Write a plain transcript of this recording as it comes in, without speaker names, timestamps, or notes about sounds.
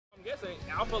guessing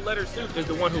AlphaLetters Soup is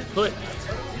the one who put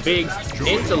Biggs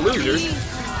into losers,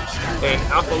 and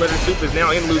AlphaLetters Soup is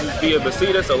now in losers via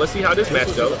Basita. So let's see how this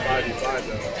match goes.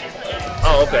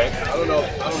 Oh, okay. I don't know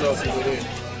if he would win.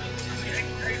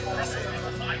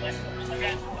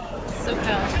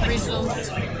 SoCal regionals.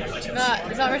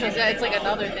 It's not regionals. Yeah, it's like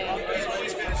another thing.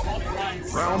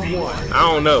 Round one.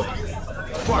 I don't know.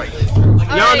 Fight.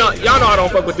 Y'all know I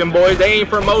don't fuck with them boys. They ain't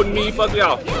promoting me. Fuck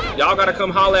y'all. Y'all gotta come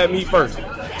holler at me first.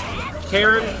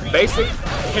 Karin, basic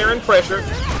Karin pressure,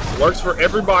 works for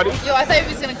everybody. Yo, I thought he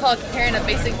was gonna call Karin a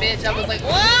basic bitch. I was like,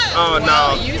 what? Oh,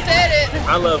 well, no. You said it.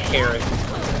 I love Karin.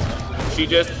 She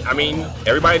just, I mean,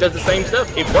 everybody does the same stuff.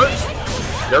 It works.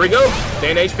 There we go.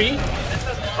 Stand HP.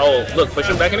 Oh, look, push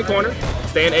him back in the corner.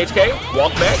 Stand HK.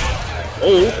 Walk back.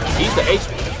 Oh, he's the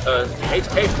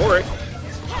HK for it.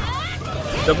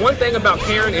 The one thing about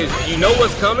Karin is you know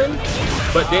what's coming,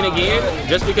 but then again,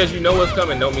 just because you know what's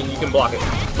coming don't mean you can block it.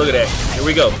 Look at that. Here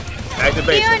we go.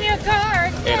 Activation. Be on your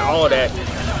guard. And all of that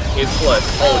is plus.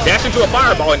 Oh, dash into a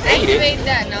fireball and ate it. Activate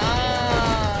that. No.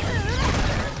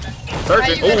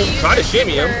 Searching. Oh, try to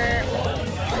shimmy him.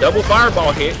 Double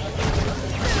fireball hit.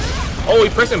 Oh,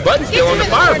 he's pressing buttons still on the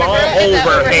fireball.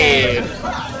 Overhead.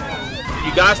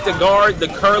 You got to guard the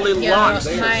curly locks.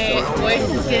 My voice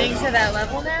is getting to that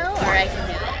level now, or I can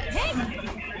do it.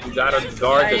 You gotta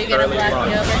guard the curly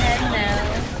locks.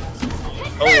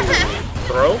 Oh,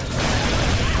 throw.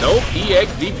 Nope.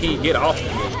 EXDP, get off of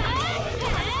me.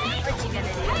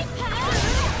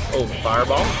 Oh,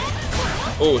 fireball.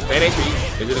 Oh, stand HP.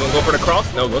 Is it gonna go for the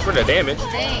cross? No, goes for the damage.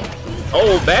 Dang.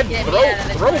 Oh, bad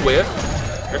throw whiff.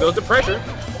 There goes the pressure.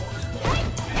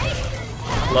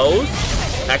 Close.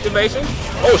 Activation.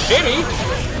 Oh, shimmy.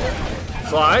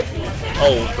 Slide.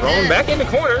 Oh, thrown back in the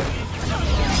corner.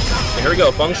 And here we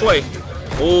go, feng shui.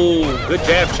 Oh, good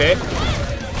jab, Chad.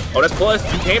 Oh, that's plus.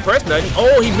 You can't press nothing.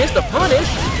 Oh, he missed the punish.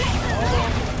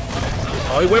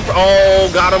 Oh, he went for. Oh,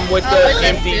 got him with the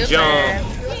empty jump.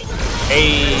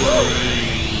 Hey,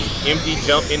 empty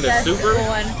jump in the super.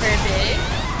 One for Big.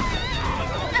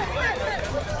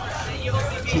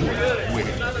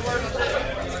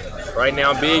 Right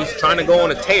now, Biggs trying to go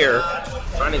on a tear,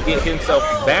 trying to get himself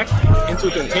back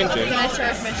into contention. Can I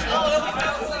charge my shit?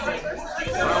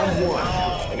 Round one.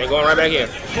 And they're going right back in.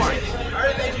 Fight.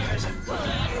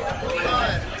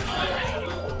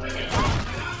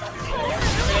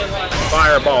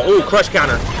 Fireball. Ooh, crush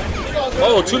counter.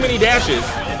 Oh, too many dashes.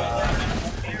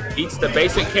 Eats the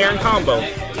basic Karin combo.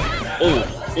 Ooh,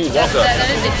 walk up. That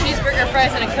is a cheeseburger,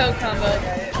 fries, and a Coke combo.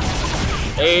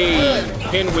 Hey,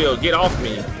 pinwheel, get off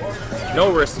me. No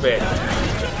respect.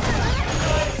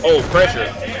 Oh,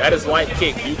 pressure. That is light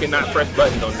kick. You cannot press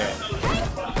buttons on that.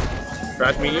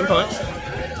 Crouch medium punch.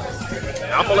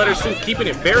 AlphaLetters Soup keeping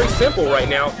it very simple right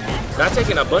now. Not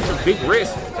taking a bunch of big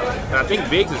risks. And I think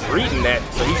Biggs is reading that,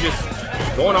 so he's just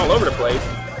going all over the place.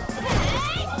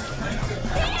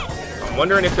 I'm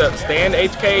wondering if the stand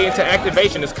HK into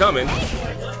activation is coming.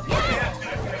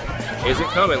 Is it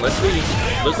coming? Let's see.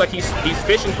 Looks like he's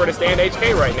fishing for the stand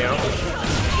HK right now.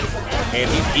 And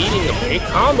he's eating a big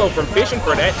combo from fishing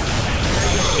for that.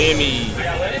 Jimmy.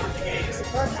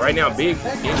 Right now, Big in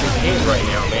his head right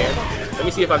now, man. Let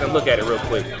me see if I can look at it real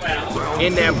quick.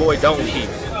 In that boy, don't keep.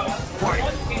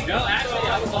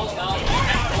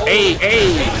 Hey,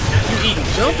 you eating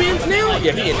jump ins now?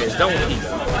 Yeah, he in this, don't keep.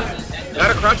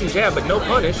 Got a crouching jab, but no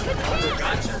punish.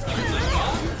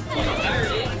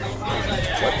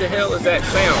 What the hell is that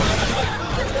sound?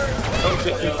 Some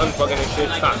shit keeps unplugging this shit.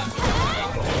 Stop.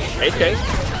 HK.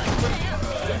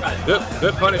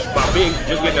 Good punish by Big,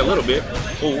 just getting a little bit.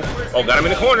 Ooh. Oh, got him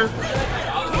in the corner.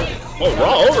 Oh,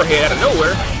 raw overhead out of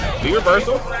nowhere. B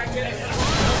reversal.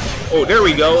 Oh, there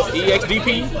we go.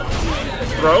 EXDP.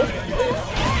 Throw.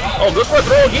 Oh, good for a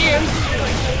throw again.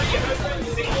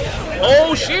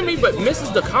 Oh, shimmy, but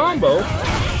misses the combo.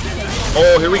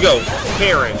 Oh, here we go.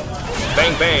 Karin.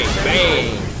 Bang, bang,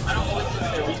 bang.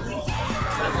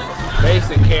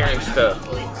 Basic Karin stuff.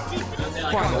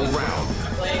 Final round.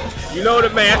 You know the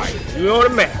match. You know the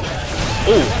match.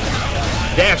 Ooh.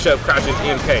 Dash up, crouching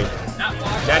MK.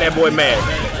 Now that boy mad.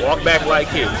 Walk back like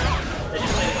him.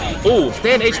 Ooh,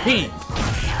 stand HP.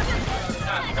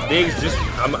 Biggs just,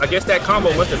 I guess that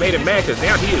combo must have made him mad because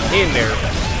now he is in there.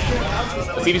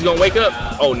 Let's see if he's going to wake up.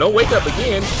 Oh, no wake up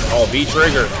again. Oh, V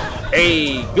trigger.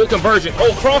 Hey, good conversion.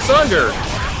 Oh, cross under.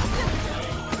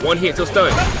 One hit till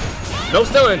stun. No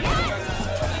stun.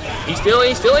 He's still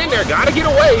in there. Gotta get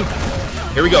away.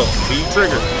 Here we go. V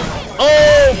trigger.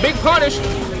 Oh, big punish.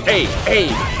 Hey.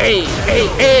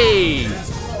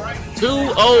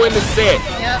 2-0 in the set.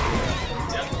 Yep.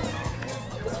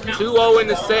 2-0 in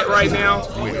the set right now.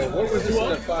 What was this in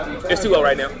the 5v5? It's 2-0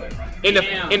 right now. In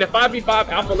the 5v5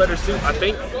 Alpha Letter suit, I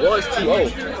think was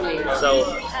 2-0. So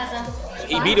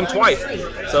he beat him twice.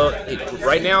 So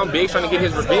right now, Big's trying to get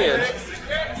his revenge.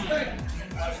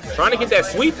 Trying to get that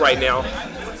sweep right now.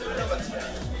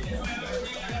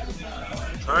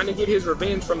 Trying to get his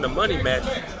revenge from the money match.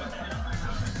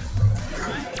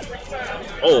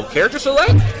 Oh, character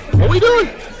select? What are we doing?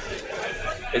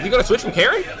 Is he gonna switch from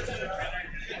Karin?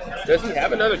 Does he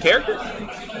have another character?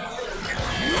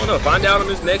 I don't know. Find out on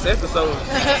this next episode.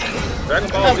 Dragon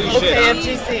Ball Z shit.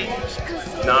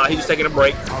 FGC. Nah, he's just taking a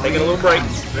break. Taking a little break.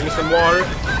 Drinking some water.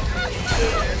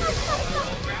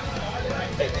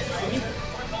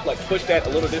 Like push that a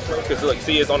little this way because like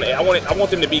see it's on the. I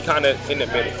want them to be kind of in the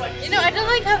middle. You know, I don't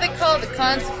like how they call the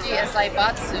Kansuki a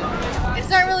Zaibatsu. It's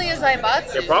not really a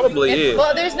Zaibatsu. It probably is.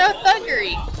 Well, there's no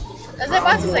thuggery. A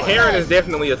Zaibatsu's like Karin is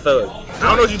definitely a thug. I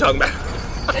don't know what you're talking about.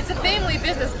 It's a family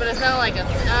business, but it's not like a.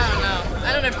 I don't know.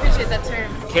 I don't appreciate that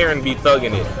term. Karin be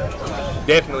thugging it.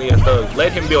 Definitely a thug.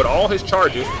 Let him build all his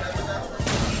charges.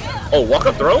 Oh, walk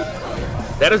up throw?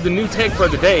 That is the new tech for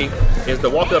the day. Is the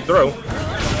walk up throw.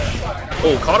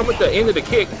 Oh, caught him with the end of the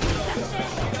kick.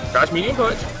 Crouch medium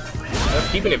punch. Just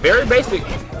keeping it very basic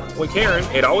with Karin.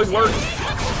 It always works.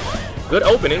 Good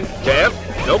opening. Jab.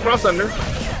 No cross under.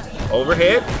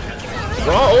 Overhead.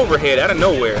 Raw overhead out of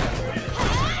nowhere.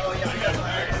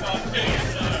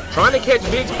 Trying to catch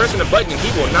Biggs pressing the button and he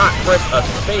will not press a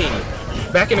thing.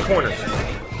 Back in the corner.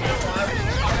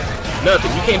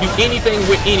 Nothing. You can't do anything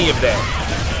with any of that.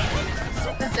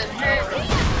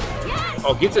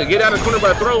 Oh, get out of the corner by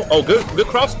the throw. Oh, good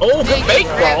cross. Oh, good fake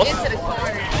cross.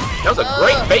 That was a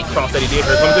great fake cross that he did.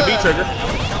 Here comes the B trigger.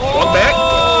 Walk back.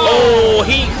 Oh,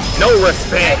 no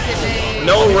respect.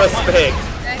 No respect.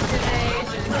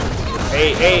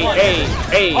 Hey.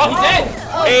 Oh, he's dead.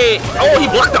 Hey. Oh, he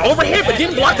blocked the overhead, but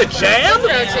didn't block the jab?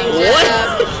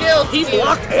 What? He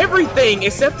blocked everything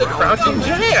except the crouching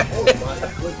jab.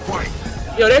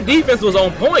 Yo, that defense was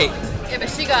on point. Yeah, but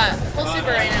she got full super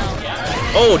right now.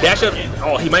 Oh, dash up.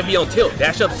 Oh, he might be on tilt.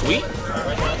 Dash up sweet.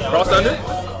 Cross under.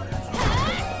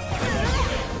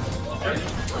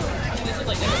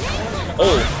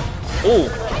 Oh. Oh.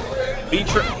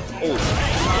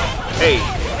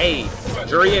 Hey.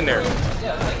 Juri in there.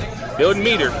 Building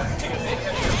meter.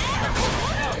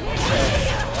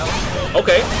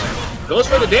 Okay. Goes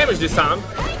for the damage this time.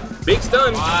 Big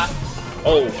stun.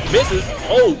 Oh, misses.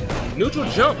 Oh, neutral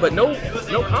jump, but no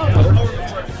combo.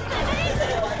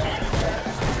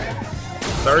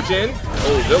 Surge in.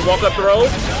 Oh, good walk up throw.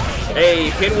 Hey,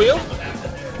 pinwheel.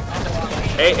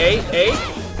 Hey.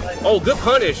 Oh, good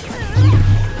punish.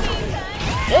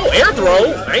 Oh, air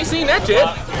throw. I ain't seen that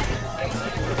yet.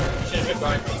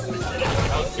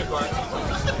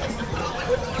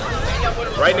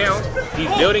 Right now, he's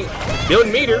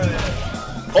building meter.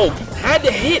 Oh, had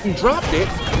to hit and dropped it.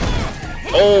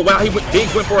 Oh, wow,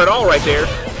 Biggs went for it all right there.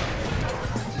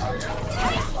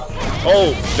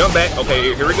 Oh, jump back.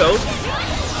 Okay, here we go.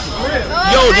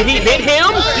 Yo, did he hit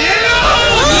him? Yeah!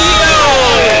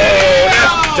 Oh,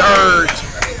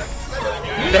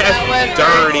 that's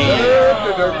dirty.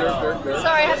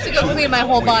 Sorry, I have to go clean my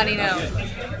whole body now.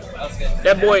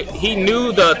 That boy, he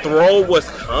knew the throw was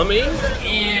coming.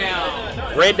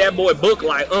 Yeah. Read that boy book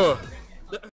like,